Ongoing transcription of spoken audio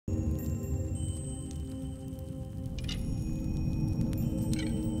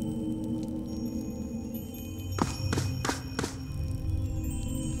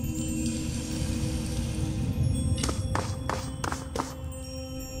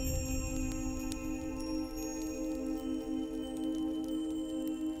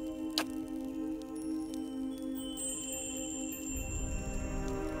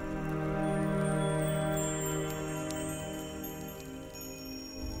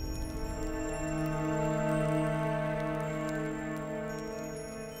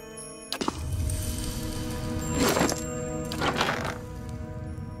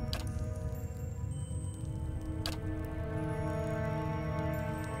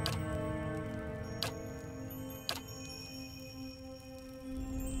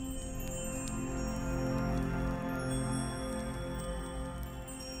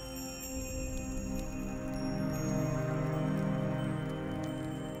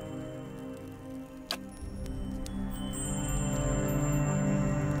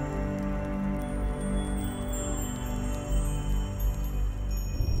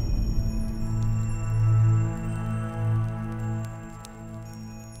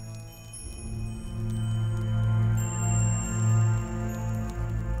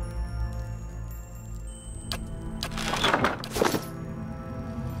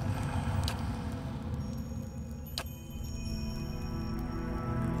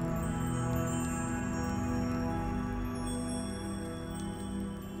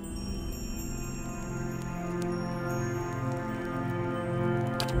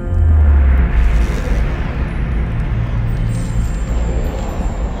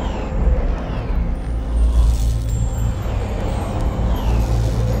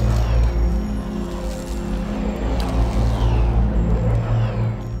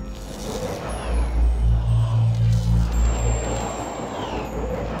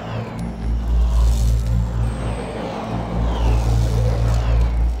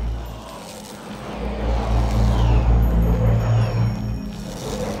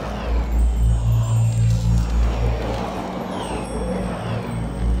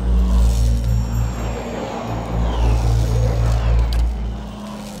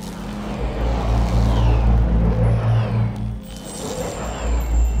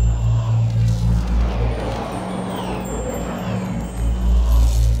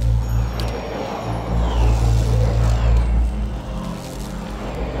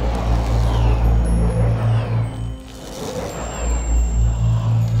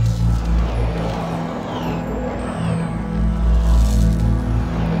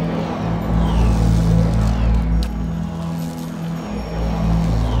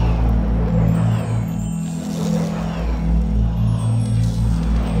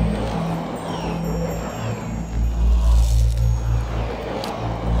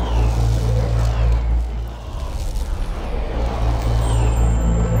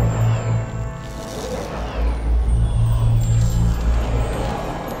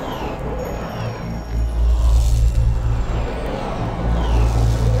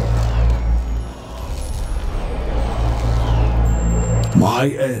my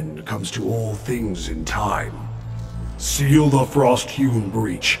end comes to all things in time. Seal the frost-hewn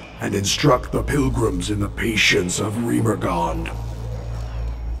breach, and instruct the pilgrims in the patience of Rymrgand.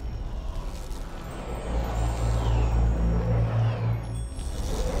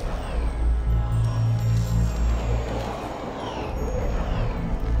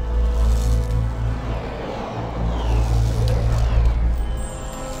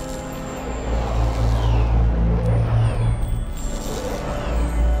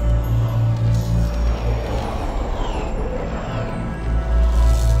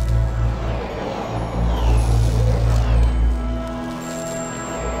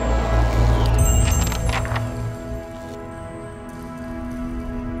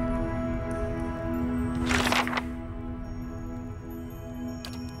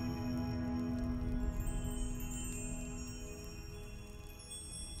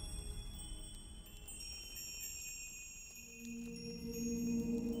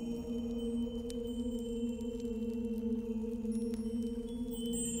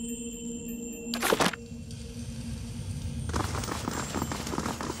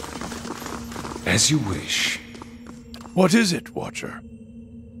 As you wish. What is it, Watcher?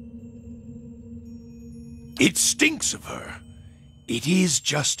 It stinks of her. It is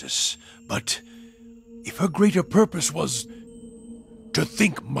justice, but if her greater purpose was to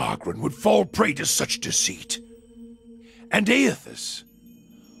think Rymrgand would fall prey to such deceit. And Aethys,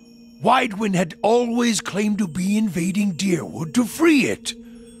 Widewin had always claimed to be invading Deerwood to free it.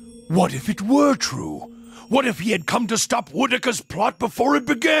 What if it were true? What if he had come to stop Woodica's plot before it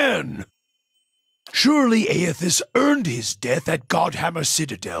began? Surely Aethys earned his death at Godhammer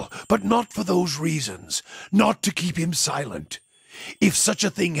Citadel, but not for those reasons, not to keep him silent. If such a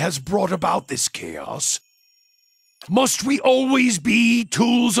thing has brought about this chaos, must we always be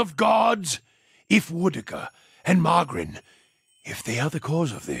tools of gods? If Woodica and Rymrgand, if they are the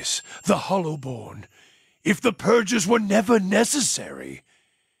cause of this, the Hollowborn, if the purges were never necessary,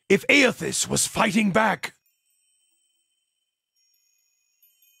 if Aethys was fighting back,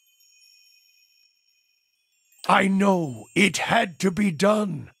 I know it had to be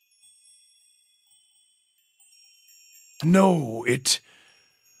done. No,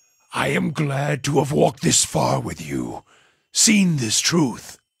 I am glad to have walked this far with you, seen this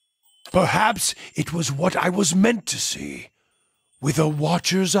truth. Perhaps it was what I was meant to see, with a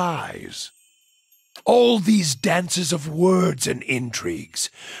watcher's eyes. All these dances of words and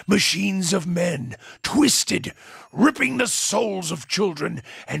intrigues, machines of men, twisted, ripping the souls of children,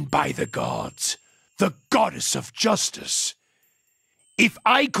 and by the gods, the goddess of justice. If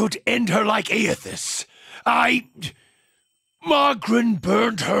I could end her like Aethys, Rymrgand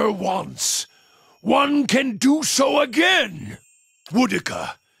burned her once. One can do so again.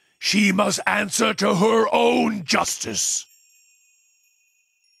 Woodica, she must answer to her own justice.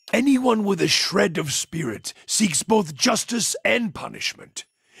 Anyone with a shred of spirit seeks both justice and punishment.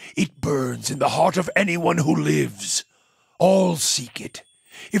 It burns in the heart of anyone who lives. All seek it.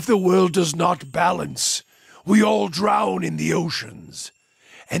 If the world does not balance, we all drown in the oceans.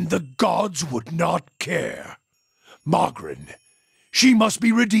 And the gods would not care. Rymrgand, she must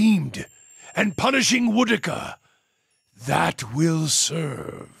be redeemed. And punishing Woodica, that will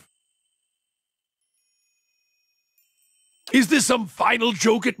serve. Is this some final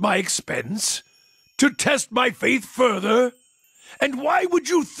joke at my expense? To test my faith further? And why would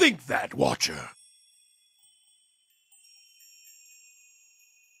you think that, Watcher?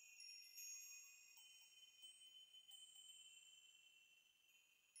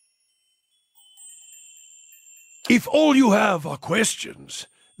 If all you have are questions,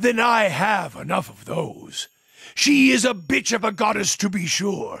 then I have enough of those. She is a bitch of a goddess, to be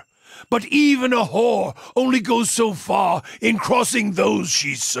sure, but even a whore only goes so far in crossing those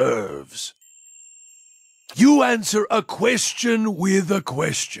she serves. You answer a question with a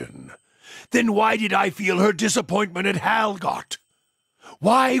question. Then why did I feel her disappointment at Halgot?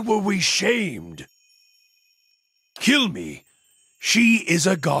 Why were we shamed? Kill me. She is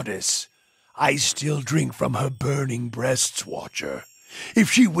a goddess. I still drink from her burning breasts, Watcher.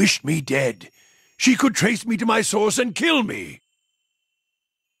 If she wished me dead, she could trace me to my source and kill me.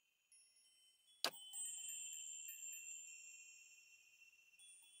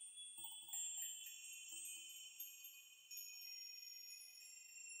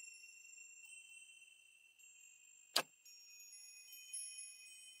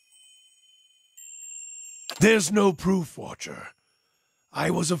 There's no proof, Watcher. I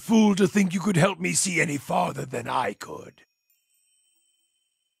was a fool to think you could help me see any farther than I could.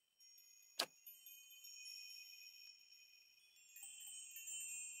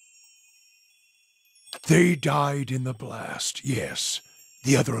 They died in the blast, yes.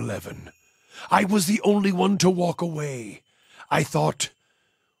 The other 11. I was the only one to walk away. I thought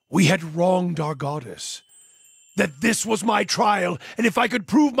we had wronged our goddess. That this was my trial, and if I could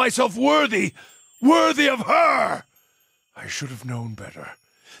prove myself worthy of her! I should have known better.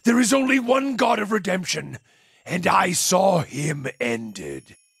 There is only one God of redemption, and I saw him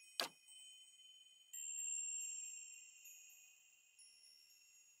ended.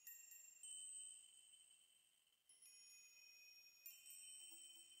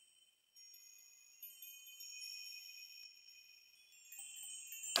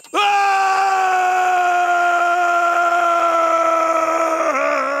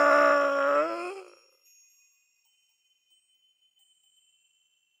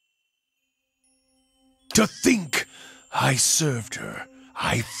 To think I served her,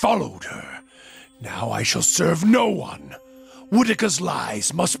 I followed her. Now I shall serve no one. Woodica's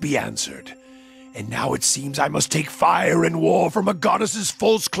lies must be answered. And now it seems I must take fire and war from a goddess's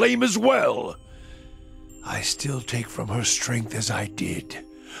false claim as well. I still take from her strength as I did,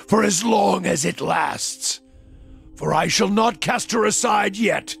 for as long as it lasts. For I shall not cast her aside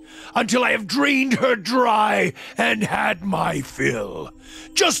yet, until I have drained her dry and had my fill,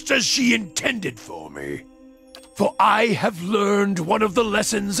 just as she intended for me. For I have learned one of the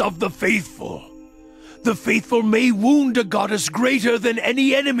lessons of the faithful. The faithful may wound a goddess greater than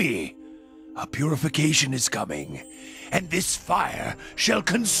any enemy. A purification is coming, and this fire shall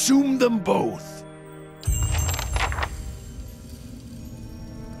consume them both.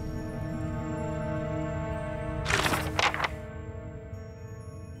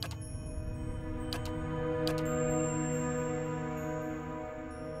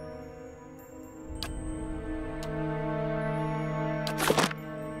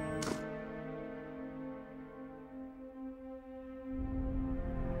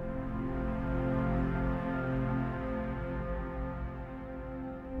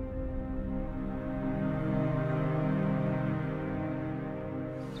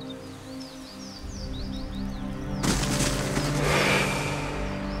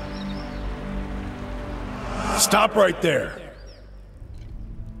 Stop right there.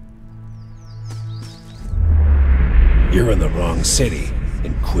 You're in the wrong city,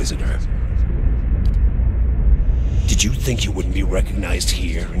 Inquisitor. Did you think you wouldn't be recognized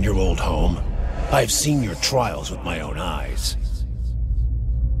here in your old home? I've seen your trials with my own eyes.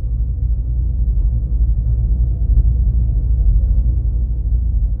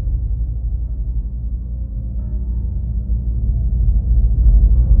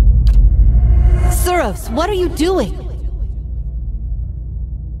 Suros, what are you doing?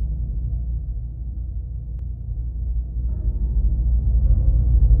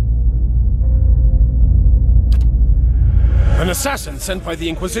 An assassin sent by the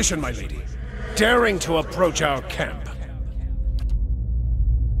Inquisition, my lady, daring to approach our camp.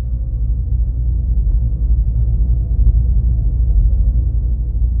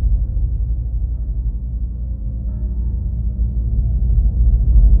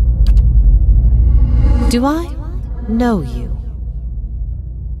 Do I know you?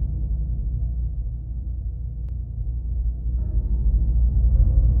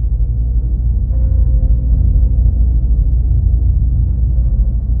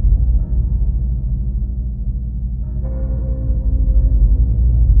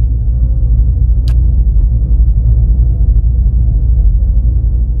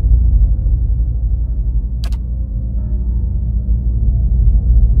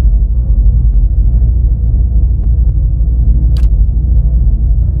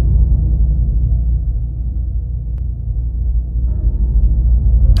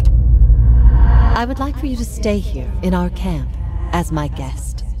 I would like for you to stay here in our camp as my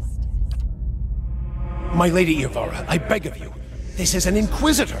guest. My lady Ivara, I beg of you. This is an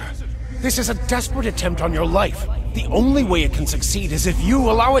Inquisitor. This is a desperate attempt on your life. The only way it can succeed is if you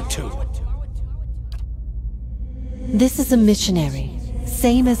allow it to. This is a missionary,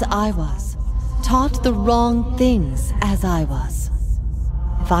 same as I was. Taught the wrong things as I was.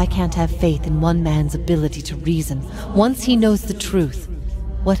 If I can't have faith in one man's ability to reason, once he knows the truth,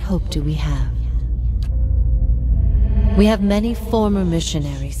 what hope do we have? We have many former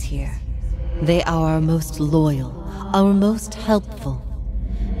missionaries here. They are our most loyal, our most helpful.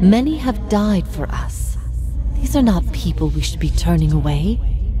 Many have died for us. These are not people we should be turning away.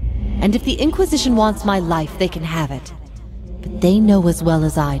 And if the Inquisition wants my life, they can have it. But they know as well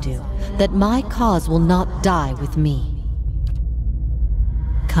as I do that my cause will not die with me.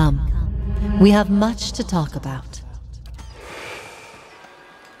 Come, we have much to talk about.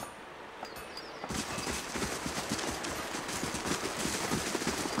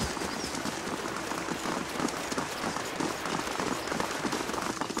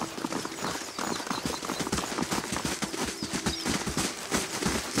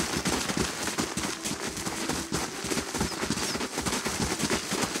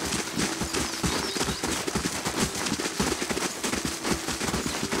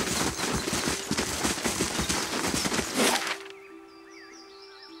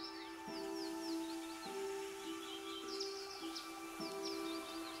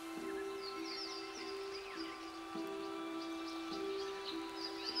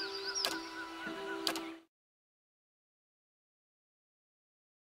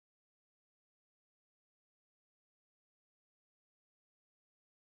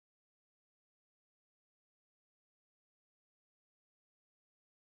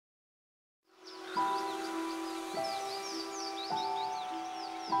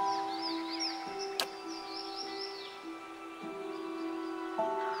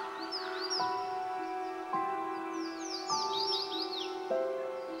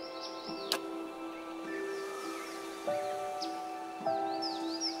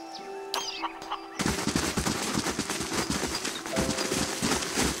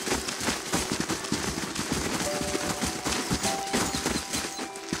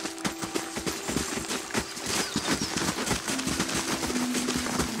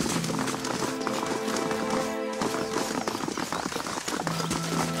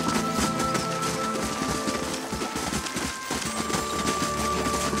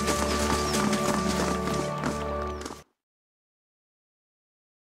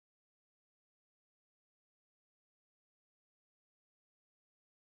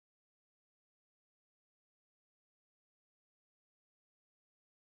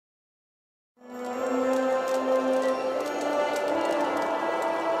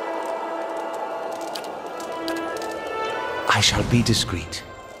 I shall be discreet.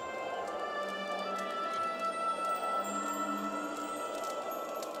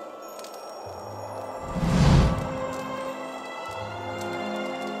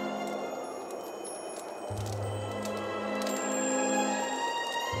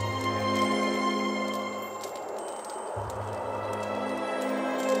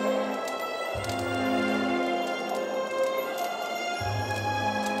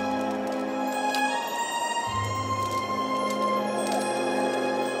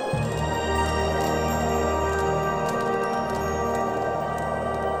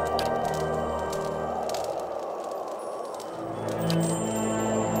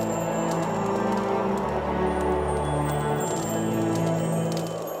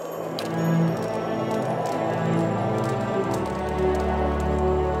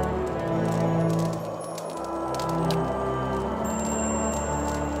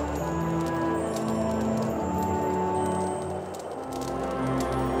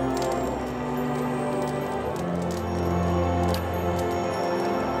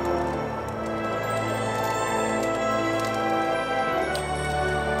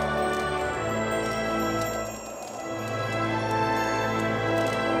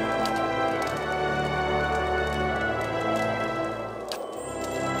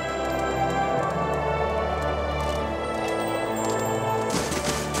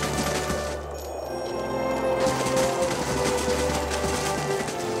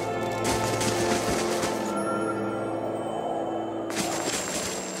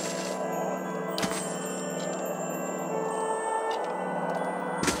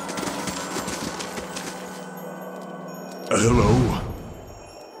 Hello?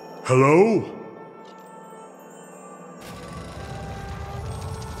 Hello?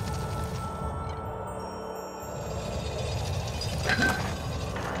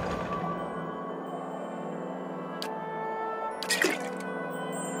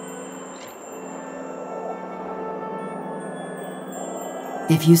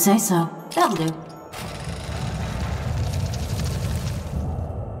 If you say so, that'll do.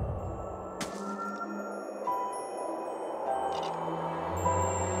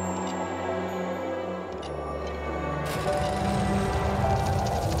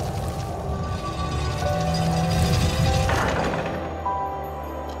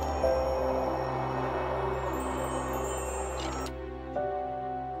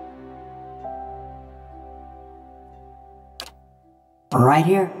 Right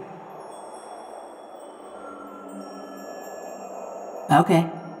here. Okay.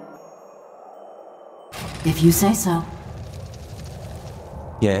 If you say so.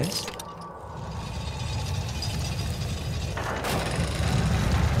 Yes?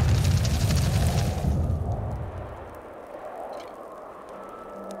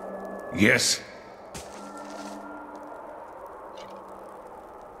 Yes?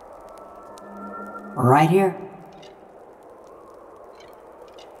 Right here.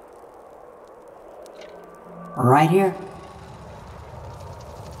 Right here.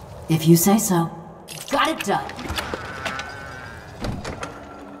 If you say so. Got it done.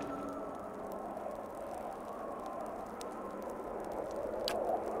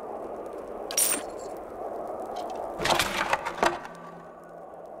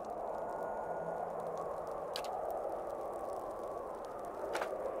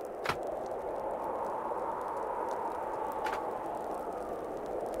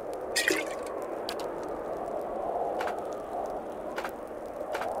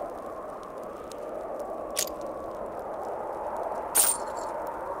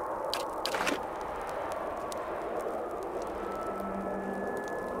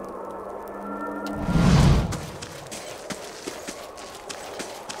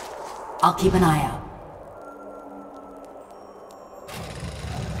 I'll keep an eye out.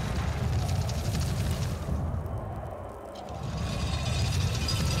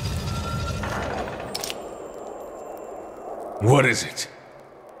 What is it?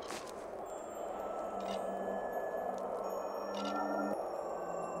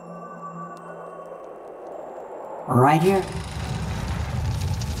 Right here.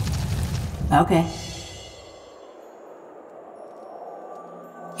 Okay.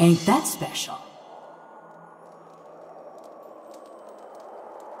 Ain't that special?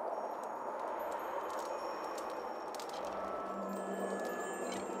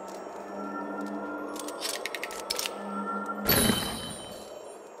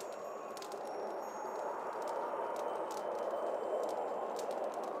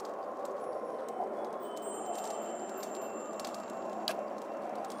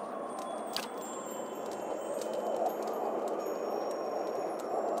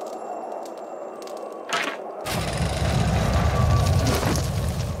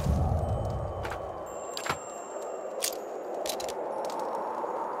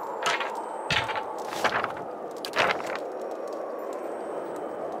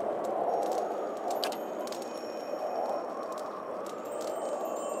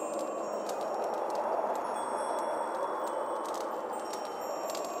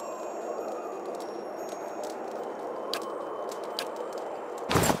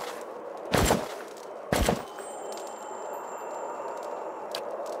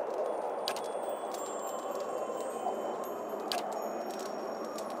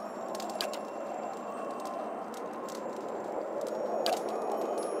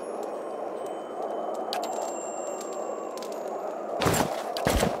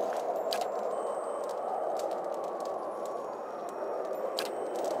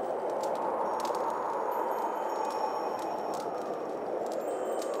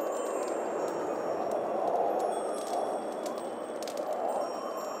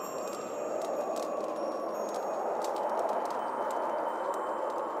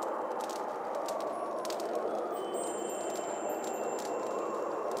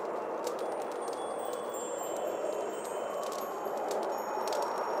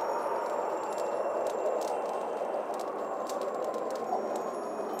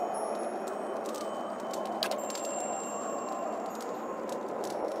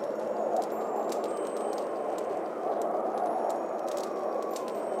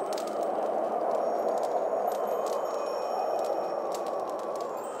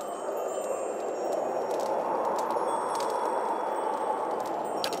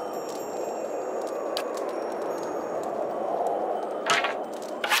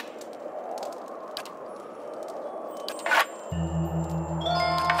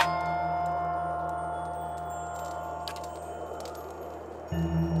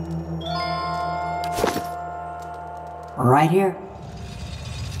 Right here.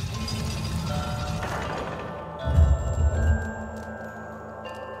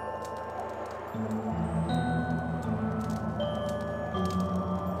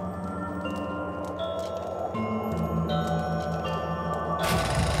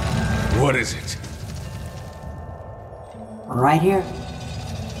 What is it? Right here.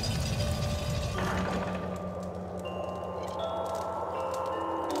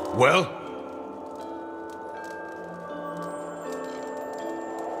 Well?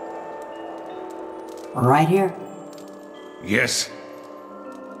 Right here. Yes.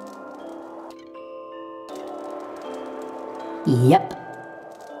 Yep.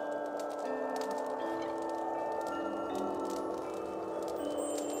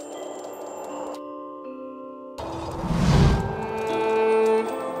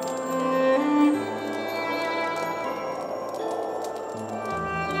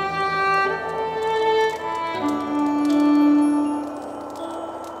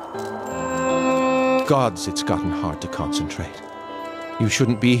 Gods, it's gotten hard to concentrate. You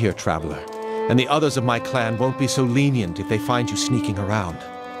shouldn't be here, traveler. And the others of my clan won't be so lenient if they find you sneaking around.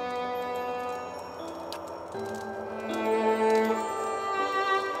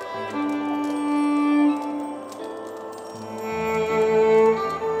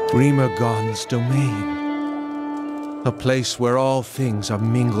 Rymrgand's domain. A place where all things are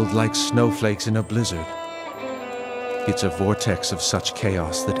mingled like snowflakes in a blizzard. It's a vortex of such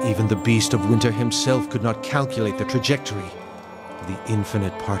chaos that even the beast of winter himself could not calculate the trajectory of the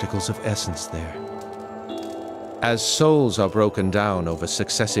infinite particles of essence there. As souls are broken down over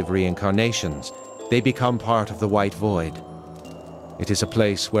successive reincarnations, they become part of the White Void. It is a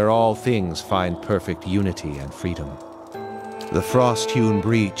place where all things find perfect unity and freedom. The frost-hewn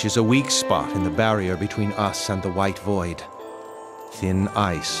breach is a weak spot in the barrier between us and the White Void. Thin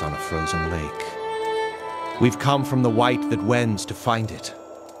ice on a frozen lake. We've come from the white that wends to find it.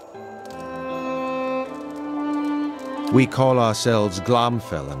 We call ourselves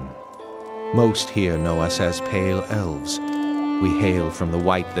Glamfellan. Most here know us as Pale Elves. We hail from the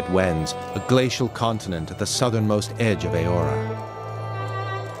white that wends, a glacial continent at the southernmost edge of Eora.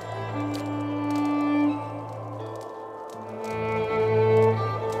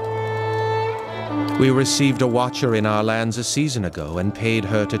 We received a watcher in our lands a season ago and paid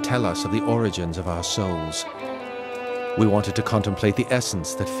her to tell us of the origins of our souls. We wanted to contemplate the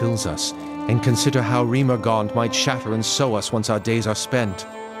essence that fills us and consider how Rymrgand might shatter and sow us once our days are spent.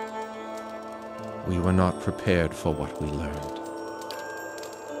 We were not prepared for what we learned.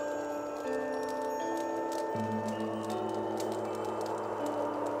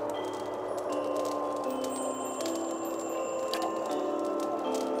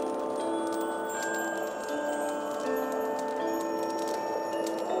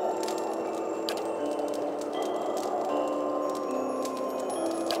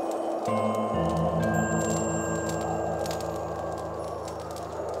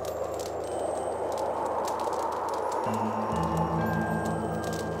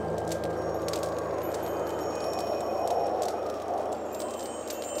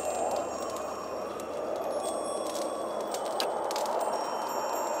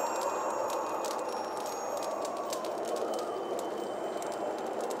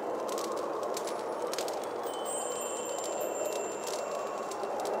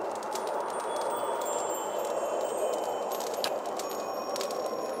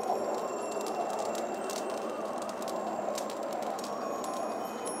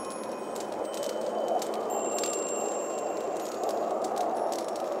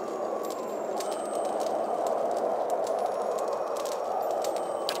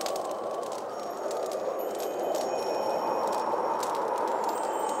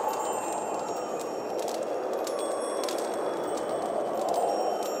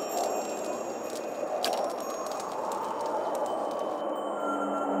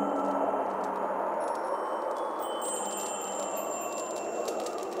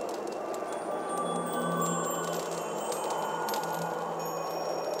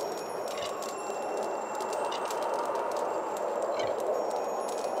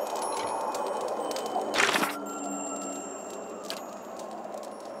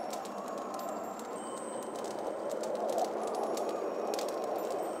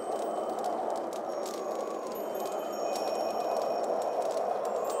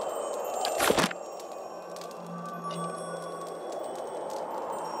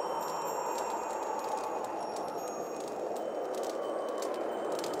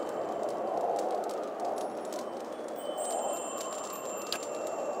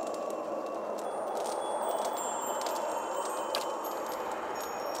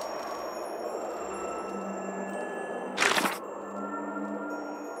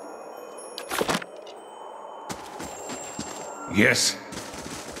 Yes.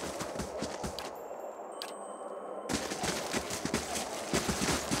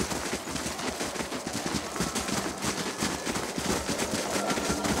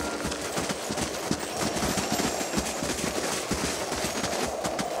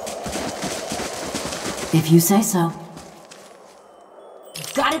 If you say so.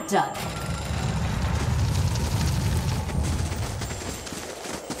 Got it done.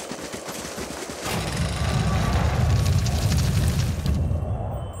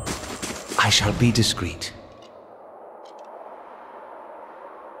 I shall be discreet.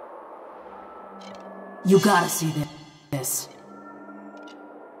 You gotta see this.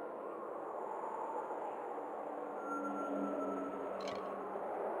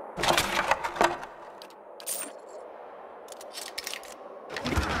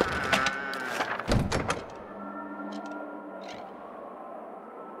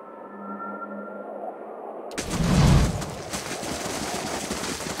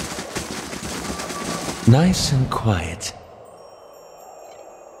 Nice and quiet.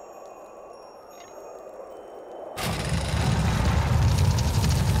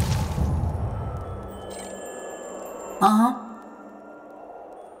 Uh-huh.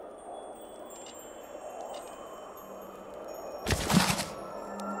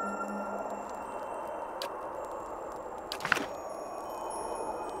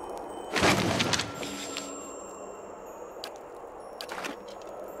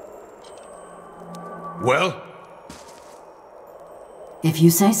 Well? If you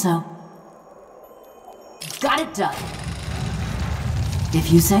say so. Got it done.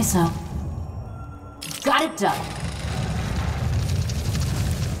 If you say so. Got it done.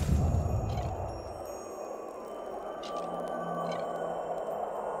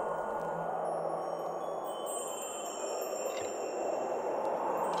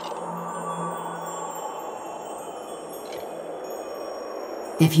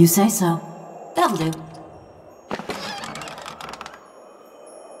 If you say so. That'll do.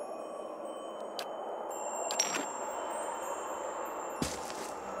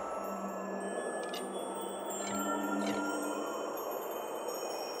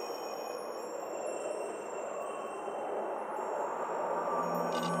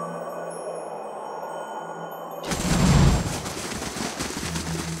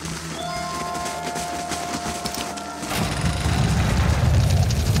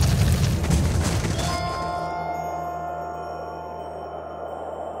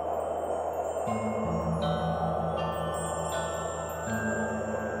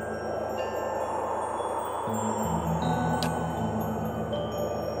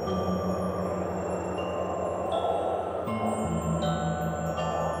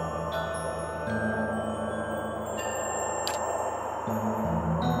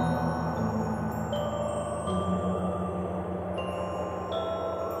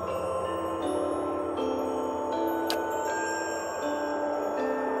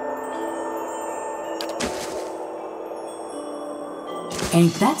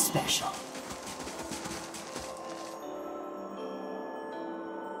 Ain't that special?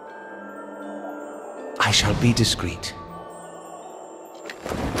 I shall be discreet.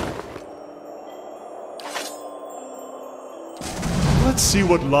 Let's see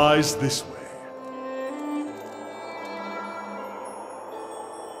what lies this way.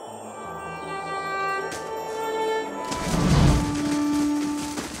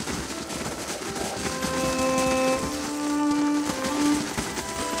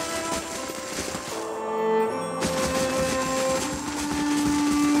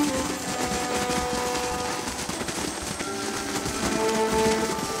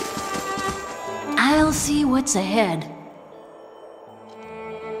 I'll see what's ahead.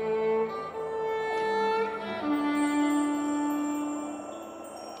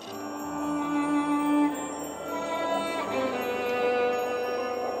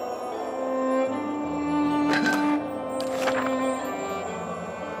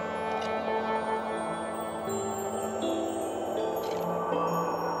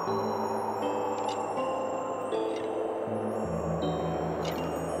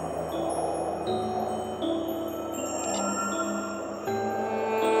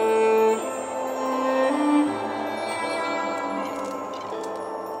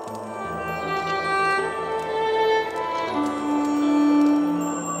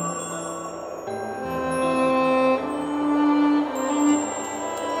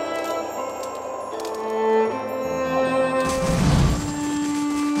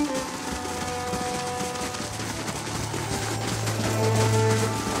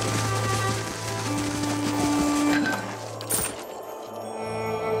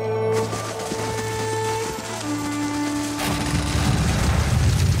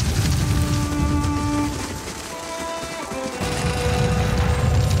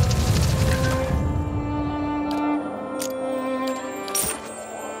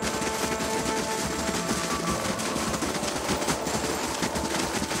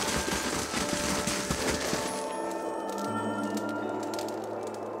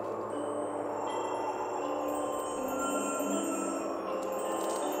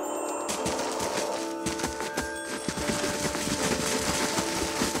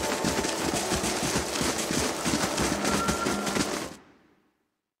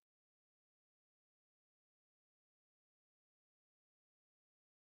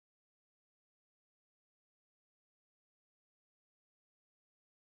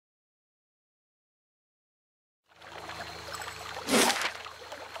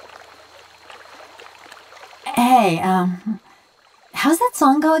 Hey, how's that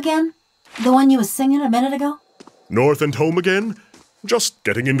song go again? The one you was singing a minute ago? North and home again? Just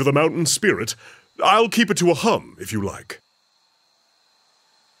getting into the mountain spirit. I'll keep it to a hum, if you like.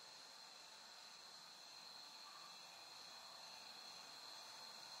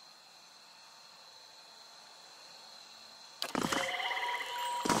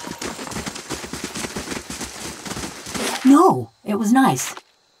 No, it was nice.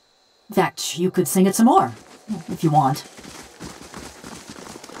 In fact, you could sing it some more, if you want.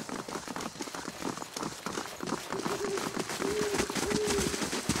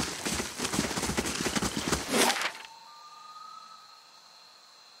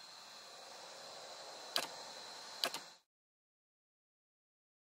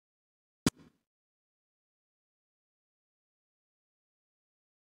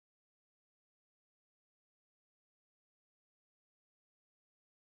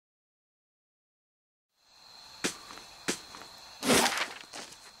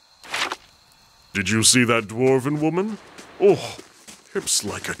 Did you see that dwarven woman? Oh, hips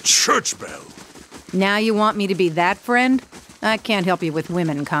like a church bell. Now you want me to be that friend? I can't help you with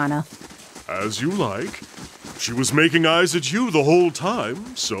women, Kana. As you like. She was making eyes at you the whole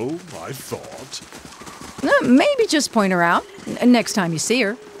time, so I thought. Maybe just point her out next time you see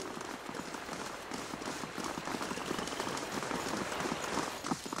her.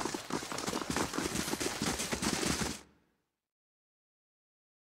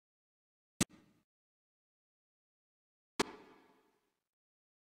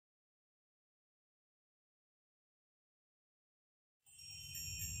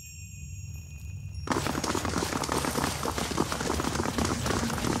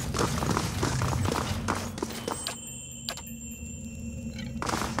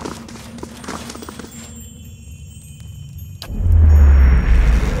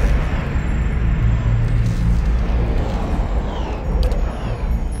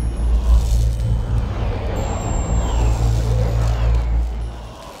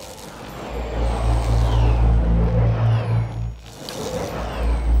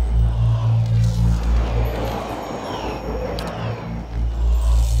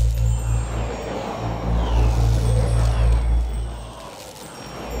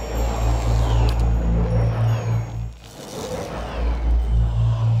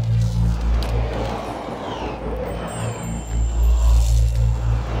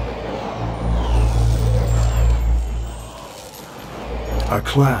 A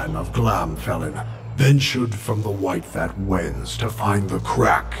clan of Glamfelin ventured from the Whitefat Wens to find the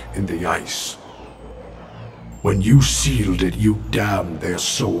crack in the ice. When you sealed it, you damned their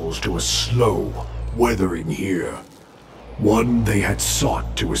souls to a slow weathering here, one they had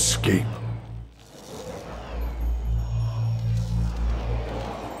sought to escape.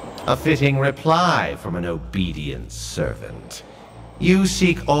 A fitting reply from an obedient servant. You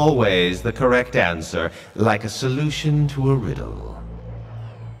seek always the correct answer, like a solution to a riddle.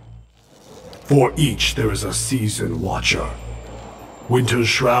 For each there is a season watcher. Winter's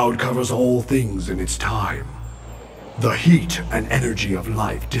shroud covers all things in its time. The heat and energy of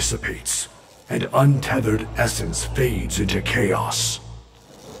life dissipates, and untethered essence fades into chaos.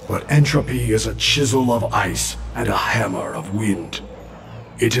 But entropy is a chisel of ice and a hammer of wind.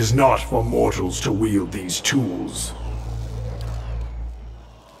 It is not for mortals to wield these tools.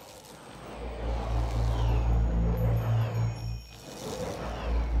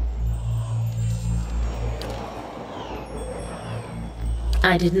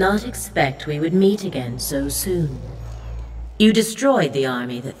 I did not expect we would meet again so soon. You destroyed the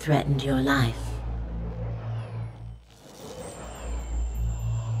army that threatened your life.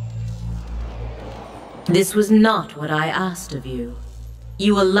 This was not what I asked of you.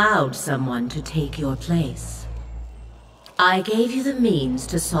 You allowed someone to take your place. I gave you the means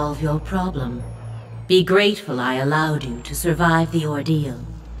to solve your problem. Be grateful I allowed you to survive the ordeal.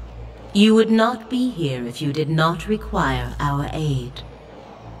 You would not be here if you did not require our aid.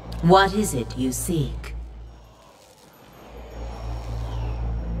 What is it you seek?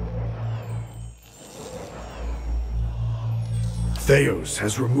 Theos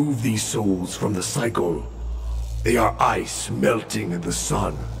has removed these souls from the cycle. They are ice melting in the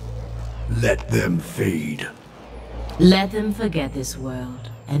sun. Let them fade. Let them forget this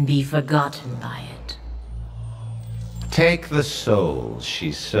world and be forgotten by it. Take the souls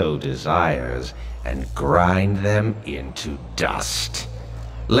she so desires and grind them into dust.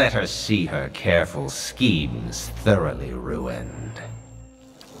 Let her see her careful schemes thoroughly ruined.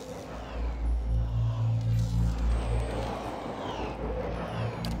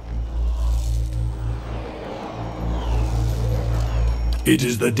 It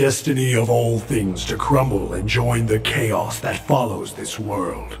is the destiny of all things to crumble and join the chaos that follows this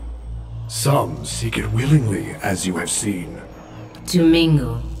world. Some seek it willingly, as you have seen. To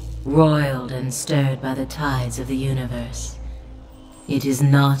mingle, roiled and stirred by the tides of the universe. It is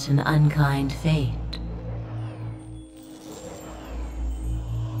not an unkind fate.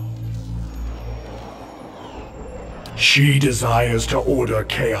 She desires to order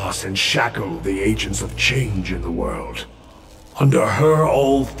chaos and shackle the agents of change in the world. Under her,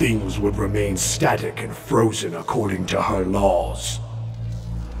 all things would remain static and frozen according to her laws.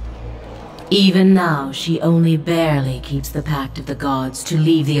 Even now, she only barely keeps the pact of the gods to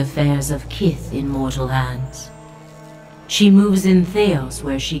leave the affairs of Kith in mortal hands. She moves in Theos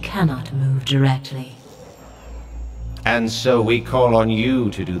where she cannot move directly. And so we call on you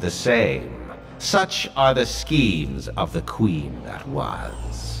to do the same. Such are the schemes of the Queen that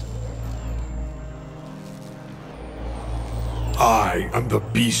was. I am the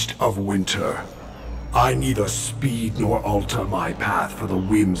Beast of Winter. I neither speed nor alter my path for the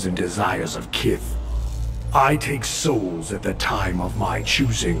whims and desires of Kith. I take souls at the time of my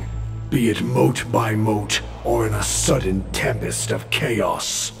choosing, be it mote by mote or in a sudden tempest of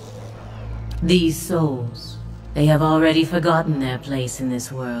chaos. These souls, they have already forgotten their place in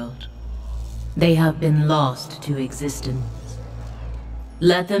this world. They have been lost to existence.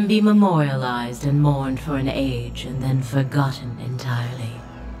 Let them be memorialized and mourned for an age and then forgotten entirely.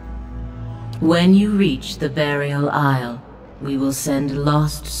 When you reach the burial isle, we will send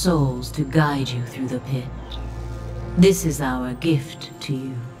lost souls to guide you through the pit. This is our gift to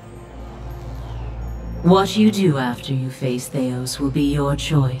you. What you do after you face Theos will be your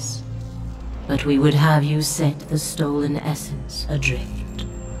choice, but we would have you set the stolen essence adrift.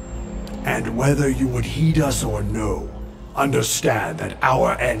 And whether you would heed us or no, understand that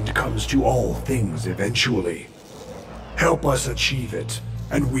our end comes to all things eventually. Help us achieve it,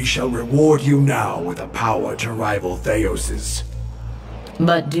 and we shall reward you now with a power to rival Theos's.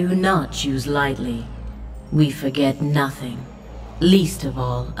 But do not choose lightly. We forget nothing, least of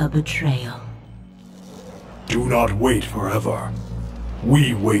all a betrayal. Do not wait forever.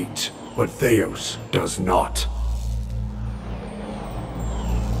 We wait, but Theos does not.